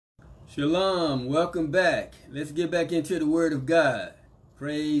Shalom, welcome back. Let's get back into the Word of God.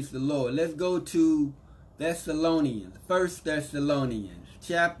 Praise the Lord. Let's go to Thessalonians, 1 Thessalonians,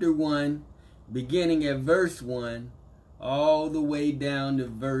 chapter 1, beginning at verse 1, all the way down to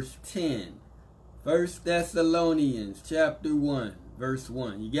verse 10. 1 Thessalonians, chapter 1, verse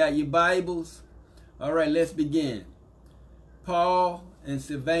 1. You got your Bibles? All right, let's begin. Paul and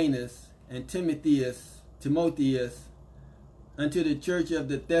Silvanus and Timotheus, unto the church of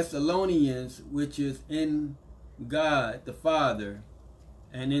the Thessalonians, which is in God the Father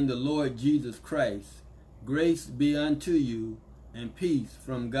and in the Lord Jesus Christ, grace be unto you and peace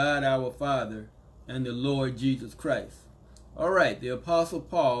from God our Father and the Lord Jesus Christ. All right, the Apostle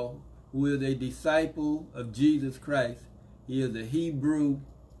Paul, who is a disciple of Jesus Christ, he is a Hebrew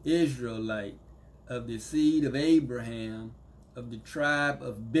Israelite of the seed of Abraham, of the tribe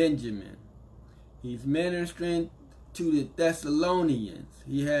of Benjamin. He's ministering to the Thessalonians.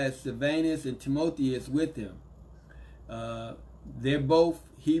 He has Silvanus and Timotheus with him. They're both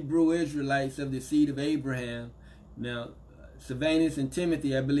Hebrew Israelites of the seed of Abraham. Now, Silvanus and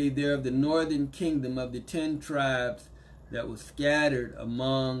Timothy, I believe they're of the northern kingdom of the 10 tribes that was scattered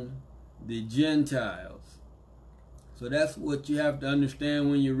among the Gentiles. So that's what you have to understand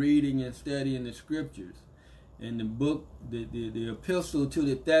when you're reading and studying the scriptures. In the book, the epistle to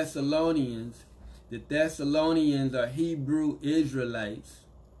the Thessalonians are Hebrew Israelites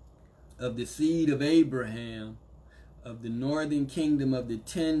of the seed of Abraham, of the northern kingdom of the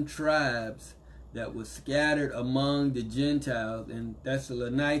 10 tribes that was scattered among the Gentiles in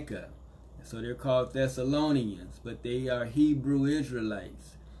Thessalonica. So they're called Thessalonians, but they are Hebrew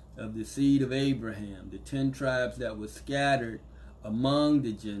Israelites of the seed of Abraham, the 10 tribes that were scattered among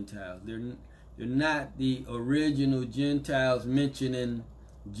the Gentiles. They're not the original Gentiles mentioned in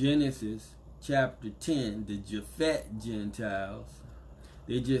Genesis chapter 10, the Japhet Gentiles.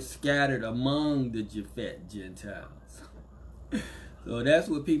 They just scattered among the Japhet Gentiles. So that's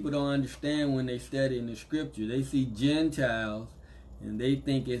what people don't understand when they study in the scripture. They see Gentiles and they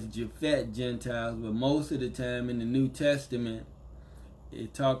think it's Japhet Gentiles, but most of the time in the New Testament,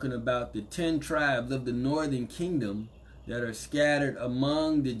 it's talking about the 10 tribes of the northern kingdom that are scattered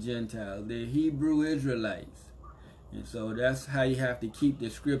among the Gentiles. They're Hebrew Israelites. And so that's how you have to keep the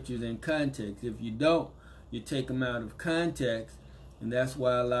scriptures in context. If you don't, you take them out of context, and that's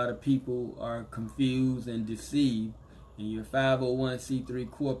why a lot of people are confused and deceived. And your 501c3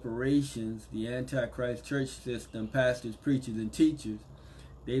 corporations, the Antichrist church system, pastors, preachers, and teachers,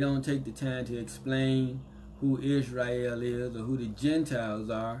 they don't take the time to explain who Israel is or who the Gentiles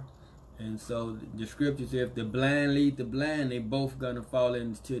are. And so the scriptures say if the blind lead the blind, they both going to fall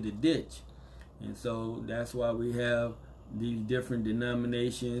into the ditch. And so that's why we have these different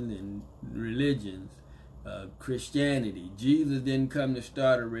denominations and religions. Christianity. Jesus didn't come to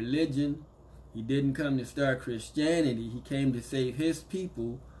start a religion. He didn't come to start Christianity. He came to save his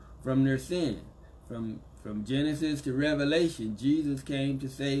people from their sin. From Genesis to Revelation, Jesus came to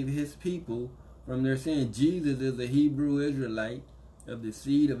save his people from their sin. Jesus is a Hebrew Israelite of the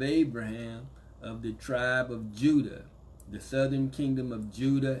seed of Abraham, of the tribe of Judah, the southern kingdom of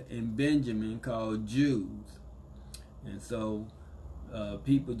Judah and Benjamin, called Jews. And so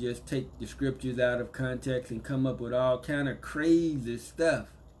people just take the scriptures out of context and come up with all kind of crazy stuff.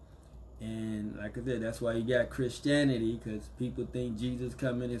 And like I said, that's why you got Christianity, because people think Jesus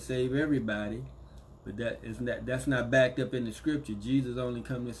coming to save everybody. But that's not backed up in the scripture. Jesus only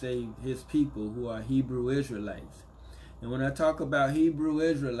come to save his people who are Hebrew Israelites. And when I talk about Hebrew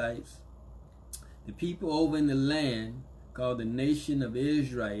Israelites, the people over in the land called the nation of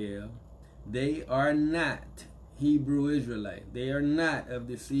Israel, they are not Hebrew Israelites. They are not of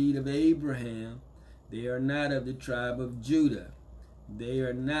the seed of Abraham. They are not of the tribe of Judah. They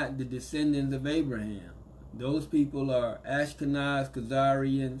are not the descendants of Abraham. Those people are Ashkenaz,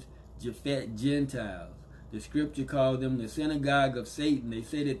 Khazarians, Japhet Gentiles. The scripture called them the synagogue of Satan. They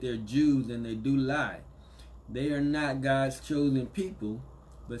say that they're Jews and they do lie. They are not God's chosen people.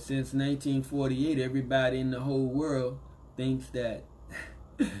 But since 1948, everybody in the whole world thinks that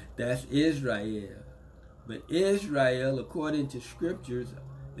that's Israel. But Israel, according to scriptures,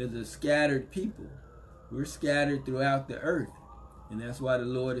 is a scattered people. We're scattered throughout the earth. And that's why the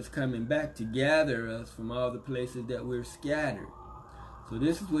Lord is coming back to gather us from all the places that we're scattered. So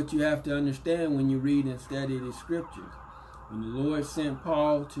this is what you have to understand when you read and study the scriptures. When the Lord sent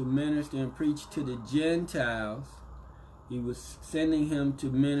Paul to minister and preach to the Gentiles, he was sending him to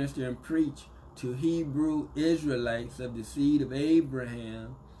minister and preach to Hebrew Israelites of the seed of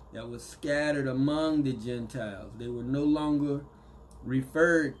Abraham that was scattered among the Gentiles. They were no longer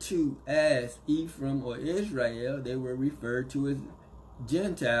referred to as Ephraim or Israel. They were referred to as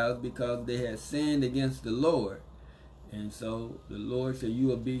Gentiles because they had sinned against the Lord. And so the Lord said, you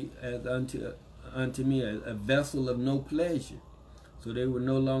will be as unto me a vessel of no pleasure. So they were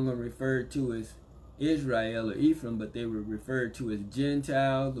no longer referred to as Israel or Ephraim, but they were referred to as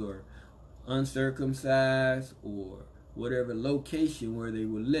Gentiles or uncircumcised or whatever location where they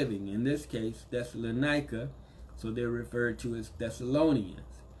were living. In this case, Thessalonica, so they're referred to as Thessalonians.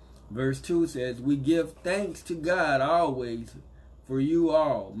 Verse 2 says, we give thanks to God always for you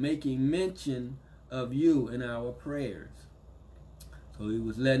all, making mention of you in our prayers. So he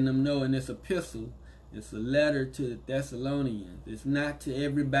was letting them know in this epistle, it's a letter to the Thessalonians. It's not to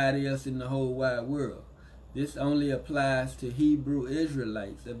everybody else in the whole wide world. This only applies to Hebrew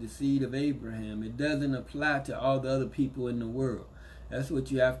Israelites of the seed of Abraham. It doesn't apply to all the other people in the world. That's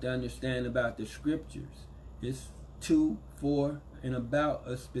what you have to understand about the scriptures. It's to, for, and about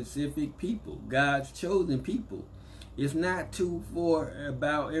a specific people, God's chosen people. It's not to, for,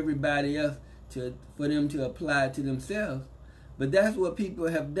 about everybody else for them to apply to themselves. But that's what people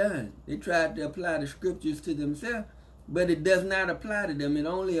have done. They tried to apply the scriptures to themselves, but it does not apply to them. It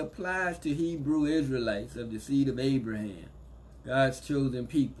only applies to Hebrew Israelites of the seed of Abraham, God's chosen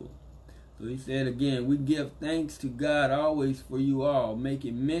people. So he said again, we give thanks to God always for you all,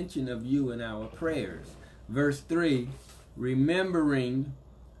 making mention of you in our prayers. Verse 3, remembering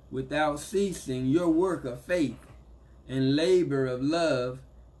without ceasing your work of faith and labor of love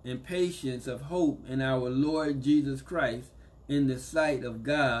and patience of hope in our Lord Jesus Christ, in the sight of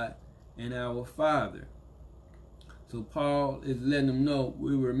God and our Father. So Paul is letting them know,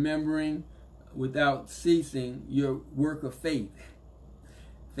 we're remembering without ceasing your work of faith.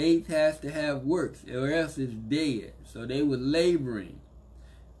 Faith has to have works, or else it's dead. So they were laboring.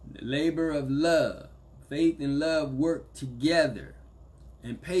 The labor of love. Faith and love work together.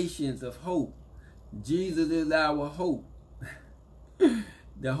 And patience of hope. Jesus is our hope.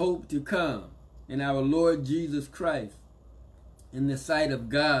 The hope to come in our Lord Jesus Christ, in the sight of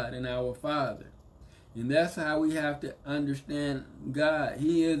God and our Father. And that's how we have to understand God.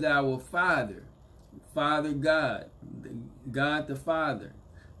 He is our Father. Father God. God the Father.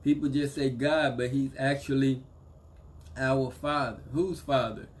 People just say God, but he's actually our Father. Whose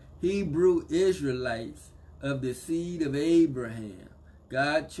Father? Hebrew Israelites of the seed of Abraham.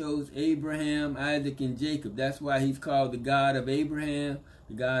 God chose Abraham, Isaac, and Jacob. That's why he's called the God of Abraham,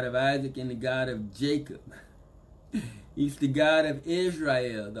 the God of Isaac, and the God of Jacob. He's the God of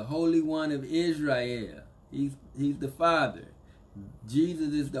Israel, the Holy One of Israel. He's the Father.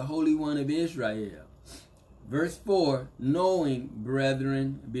 Jesus is the Holy One of Israel. Verse 4, knowing,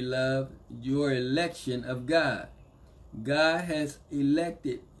 brethren, beloved, your election of God. God has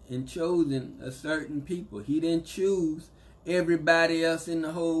elected and chosen a certain people. He didn't choose everybody else in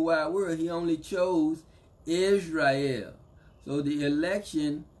the whole wide world. He only chose Israel. So the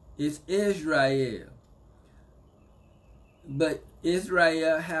election is Israel. But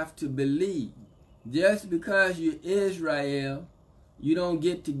Israel have to believe. Just because you're Israel, you don't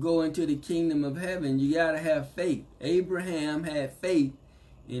get to go into the kingdom of heaven. You got to have faith. Abraham had faith,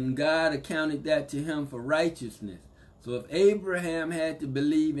 and God accounted that to him for righteousness. So if Abraham had to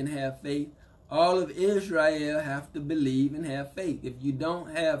believe and have faith, all of Israel have to believe and have faith. If you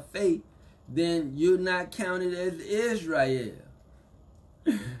don't have faith, then you're not counted as Israel.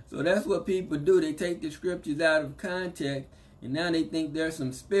 So that's what people do. They take the scriptures out of context, and now they think there's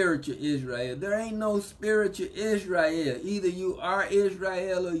some spiritual Israel. There ain't no spiritual Israel. Either you are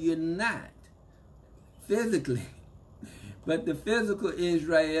Israel or you're not, physically. But the physical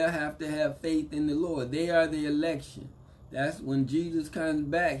Israel have to have faith in the Lord. They are the election. That's when Jesus comes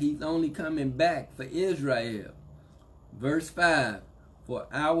back. He's only coming back for Israel. Verse 5, for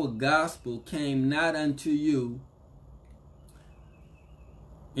our gospel came not unto you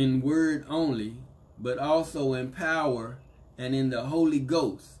in word only, but also in power and in the Holy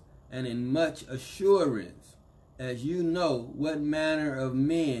Ghost, and in much assurance, as you know what manner of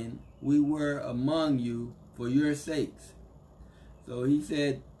men we were among you for your sakes. So he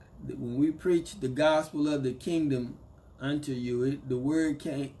said that when we preach the gospel of the kingdom unto you, the word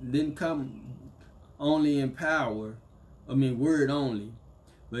didn't come only in power, word only,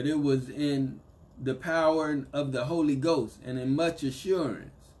 but it was in the power of the Holy Ghost and in much assurance.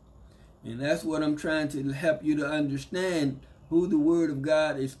 And that's what I'm trying to help you to understand, who the word of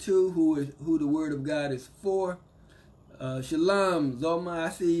God is to, who the word of God is for. Shalom, Zoma, I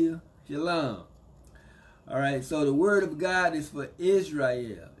see you. Shalom. All right, so the word of God is for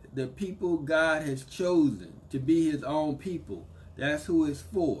Israel, the people God has chosen to be his own people. That's who it's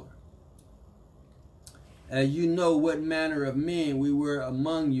for. As you know what manner of men we were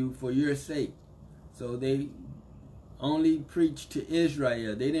among you for your sake. So they only preached to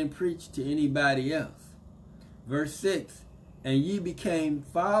Israel. They didn't preach to anybody else. Verse 6, and ye became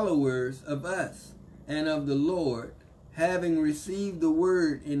followers of us and of the Lord, having received the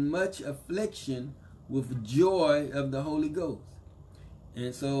word in much affliction with joy of the Holy Ghost.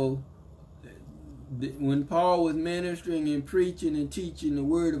 And so when Paul was ministering and preaching and teaching the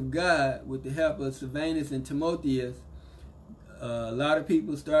word of God with the help of Silvanus and Timotheus, a lot of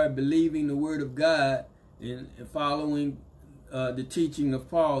people started believing the word of God and following the teaching of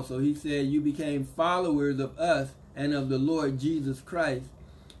Paul. So he said, you became followers of us and of the Lord Jesus Christ,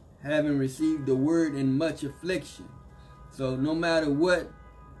 having received the word in much affliction. So no matter what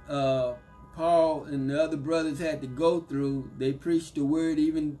Paul and the other brothers had to go through, they preached the word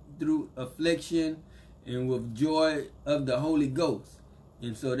even through affliction and with joy of the Holy Ghost.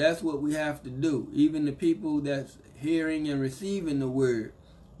 And so that's what we have to do. Even the people that's hearing and receiving the word,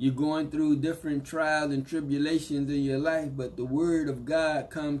 you're going through different trials and tribulations in your life, but the word of God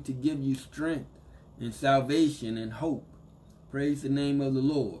comes to give you strength and salvation and hope. Praise the name of the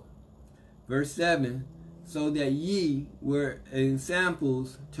Lord. Verse 7, so that ye were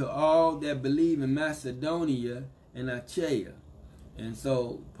examples to all that believe in Macedonia and Achaia. And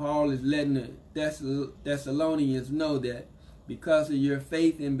so Paul is letting the Thessalonians know that because of your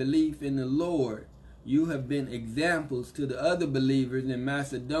faith and belief in the Lord, you have been examples to the other believers in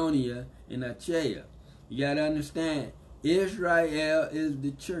Macedonia and Achaia. You got to understand, Israel is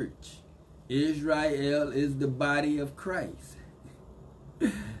the church. Israel is the body of Christ.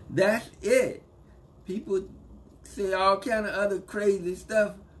 That's it. People say all kind of other crazy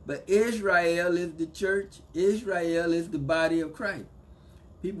stuff, but Israel is the church. Israel is the body of Christ.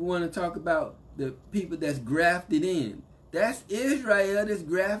 People want to talk about the people that's grafted in. That's Israel that's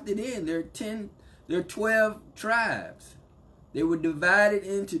grafted in. There are 12 tribes. They were divided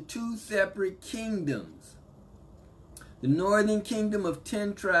into 2 separate kingdoms. The northern kingdom of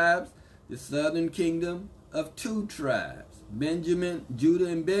 10 tribes, the southern kingdom of 2 tribes. Benjamin, Judah,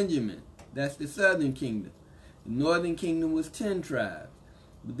 and Benjamin. That's the southern kingdom. The northern kingdom was 10 tribes.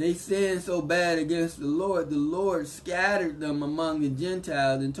 But they sinned so bad against the Lord scattered them among the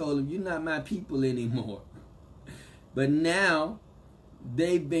Gentiles and told them, you're not my people anymore. But now,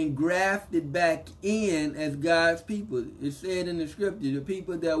 they've been grafted back in as God's people. It said in the scripture, the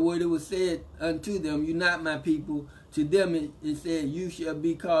people that word it was said unto them, you're not my people. To them it said, you shall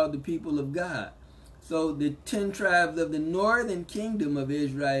be called the people of God. So the 10 tribes of the northern kingdom of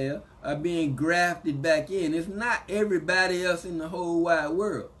Israel are being grafted back in. It's not everybody else in the whole wide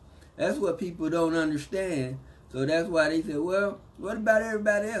world. That's what people don't understand. So that's why they say, well, what about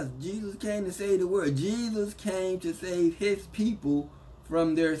everybody else? Jesus came to save the world. Jesus came to save his people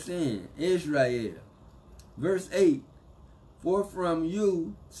from their sin, Israel. Verse 8, for from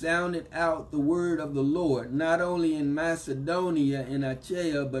you sounded out the word of the Lord, not only in Macedonia and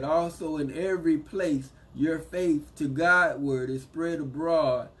Achaia, but also in every place your faith to Godward is spread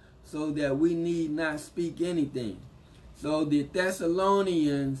abroad, so that we need not speak anything. So the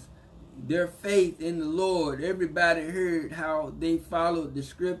Thessalonians, their faith in the Lord, everybody heard how they followed the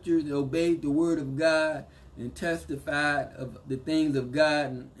scriptures, obeyed the word of God, and testified of the things of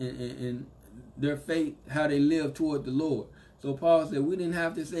God and their faith, how they lived toward the Lord. So Paul said, we didn't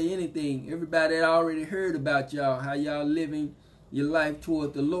have to say anything. Everybody had already heard about y'all, how y'all living your life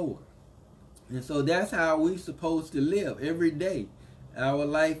toward the Lord. And so that's how we're supposed to live every day. Our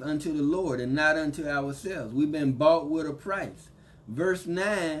life unto the Lord and not unto ourselves. We've been bought with a price. Verse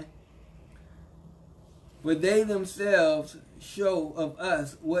 9, for they themselves show of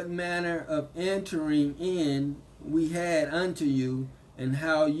us what manner of entering in we had unto you, and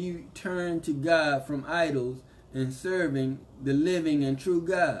how you turned to God from idols and serving the living and true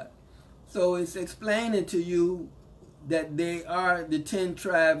God. So it's explaining to you that they are the 10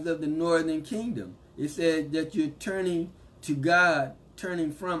 tribes of the northern kingdom. It says that you're turning to God,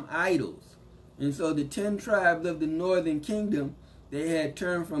 turning from idols. And so the 10 tribes of the northern kingdom, they had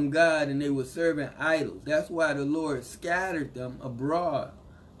turned from God and they were serving idols. That's why the Lord scattered them abroad,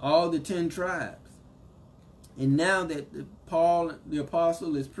 all the 10 tribes. And now that Paul, the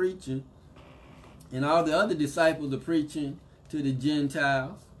apostle, is preaching, and all the other disciples are preaching to the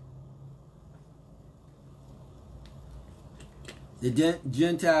Gentiles, the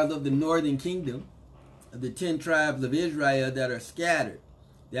Gentiles of the northern kingdom, of the 10 tribes of Israel that are scattered.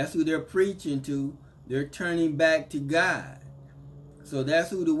 That's who they're preaching to. They're turning back to God. So that's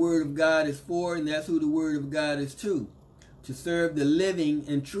who the word of God is for, and that's who the word of God is to serve the living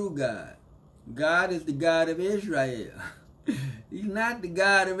and true God. God is the God of Israel. He's not the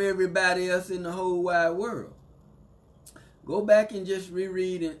God of everybody else in the whole wide world. Go back and just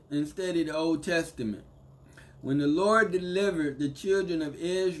reread it and study the Old Testament. when the Lord delivered the children of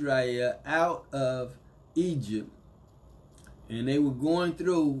Israel out of Egypt, and they were going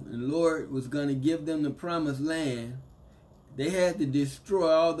through, and the Lord was going to give them the promised land, they had to destroy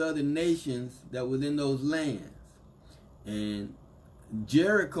all the other nations that was in those lands. And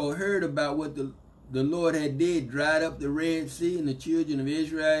Jericho heard about what the Lord had did, dried up the Red Sea, and the children of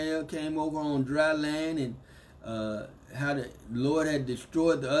Israel came over on dry land, and how the Lord had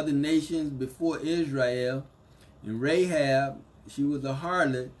destroyed the other nations before Israel. And Rahab, she was a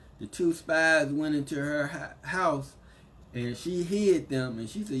harlot. The two spies went into her house, and she hid them. And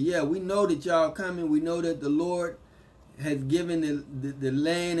she said, yeah, we know that y'all coming. We know that the Lord has given the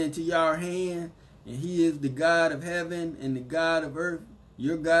land into your hand, and he is the God of heaven and the God of earth.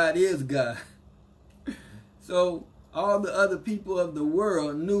 Your God is God. So all the other people of the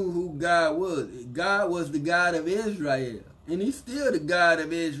world knew who God was. God was the God of Israel, and he's still the God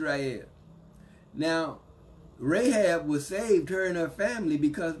of Israel. Now, Rahab was saved, her and her family,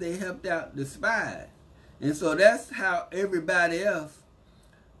 because they helped out the spies. And so that's how everybody else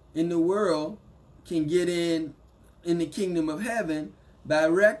in the world can get in the kingdom of heaven, by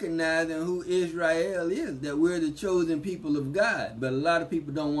recognizing who Israel is, that we're the chosen people of God. But a lot of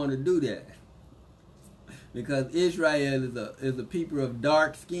people don't want to do that, because Israel is a people of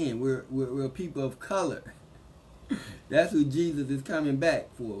dark skin. We're a people of color. That's who Jesus is coming back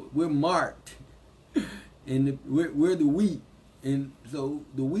for. We're marked, and we're the wheat, and so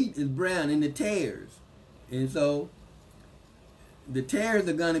the wheat is brown, and the tares, and so the tares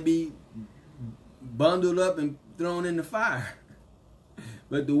are going to be bundled up and thrown in the fire,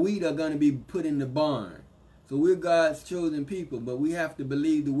 but the wheat are going to be put in the barn. So we're God's chosen people, but we have to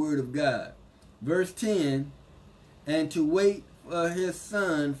believe the word of God. Verse 10, and to wait for his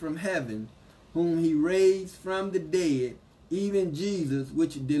Son from heaven, whom he raised from the dead, even Jesus,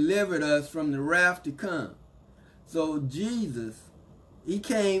 which delivered us from the wrath to come. So Jesus, he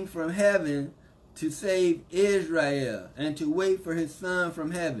came from heaven to save Israel and to wait for his Son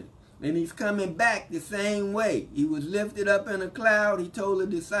from heaven. And he's coming back the same way. He was lifted up in a cloud. He told the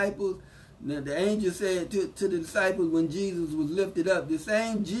disciples, the angel said to the disciples when Jesus was lifted up, the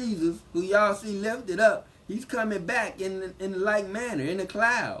same Jesus who y'all see lifted up, he's coming back in like manner, in a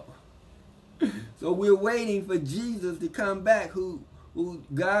cloud. So we're waiting for Jesus to come back, who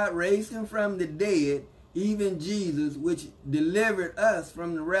God raised him from the dead, even Jesus, which delivered us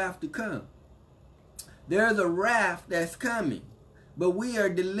from the wrath to come. There's a wrath that's coming, but we are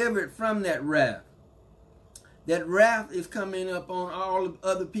delivered from that wrath. That wrath is coming up on all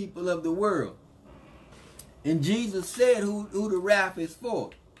other people of the world. And Jesus said who the wrath is for.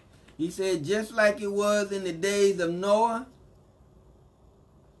 He said, just like it was in the days of Noah,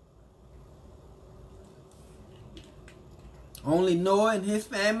 only Noah and his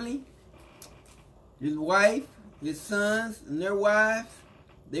family, his wife, his sons, and their wives,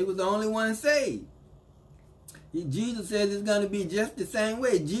 they was the only ones saved. Jesus says it's going to be just the same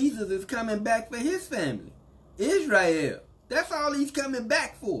way. Jesus is coming back for his family, Israel. That's all he's coming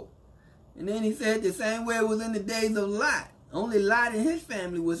back for. And then he said the same way it was in the days of Lot. Only Lot and his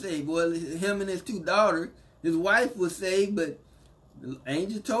family was saved. Well, him and his two daughters, his wife was saved, but the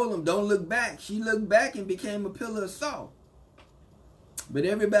angel told him, don't look back. She looked back and became a pillar of salt. But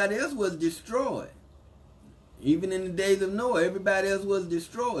everybody else was destroyed. Even in the days of Noah, everybody else was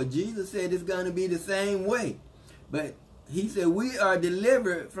destroyed. Jesus said it's going to be the same way. But he said we are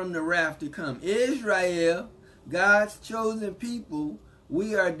delivered from the wrath to come. Israel, God's chosen people,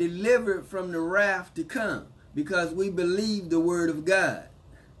 we are delivered from the wrath to come because we believe the word of God.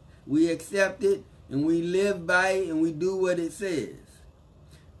 We accept it and we live by it and we do what it says.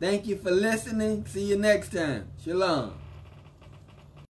 Thank you for listening. See you next time. Shalom.